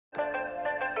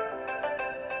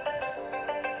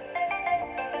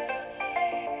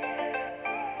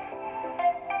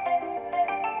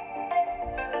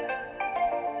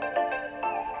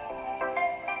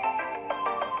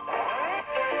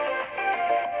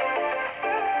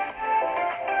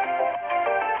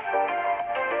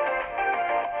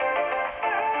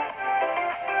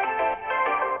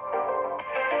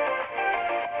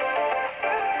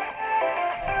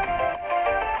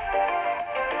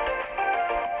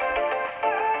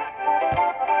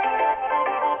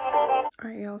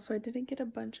so I didn't get a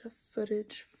bunch of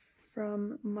footage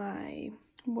from my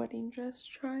wedding dress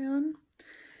try on,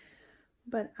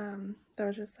 but that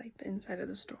was just like the inside of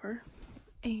the store.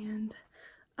 And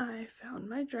I found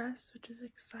my dress, which is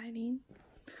exciting.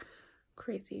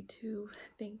 Crazy to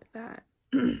think that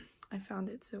I found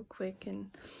it so quick, and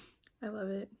I love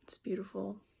it. It's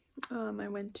beautiful. I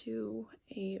went to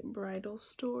a bridal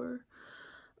store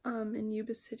in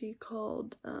Yuba City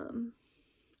called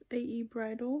AE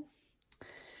Bridal,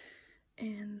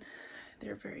 and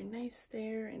they're very nice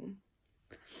there and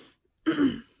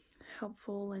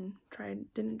helpful, and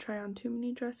didn't try on too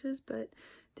many dresses, but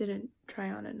didn't try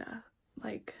on enough,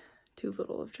 like too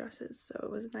little of dresses, so it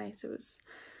was nice. It was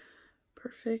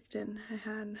perfect, and I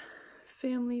had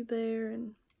family there,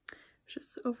 and it was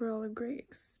just overall a great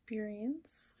experience.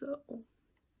 So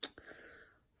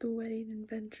the wedding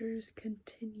adventures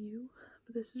continue,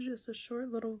 but this is just a short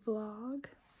little vlog,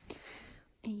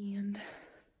 and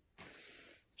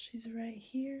she's right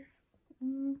here.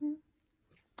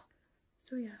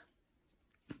 So yeah,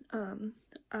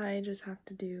 I just have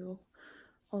to do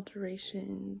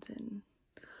alterations and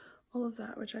all of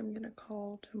that, which I'm gonna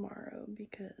call tomorrow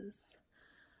because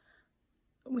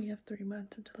we have 3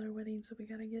 months until our wedding, so we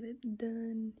gotta get it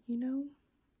done, you know?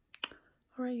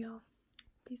 Alright, y'all.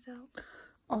 Peace out.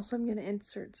 Also, I'm gonna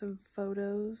insert some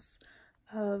photos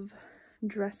of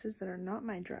dresses that are not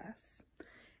my dress,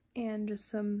 and just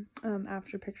some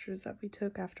after pictures that we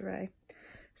took after I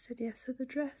said yes to the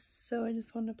dress. So I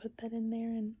just want to put that in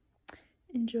there and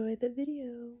enjoy the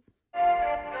video.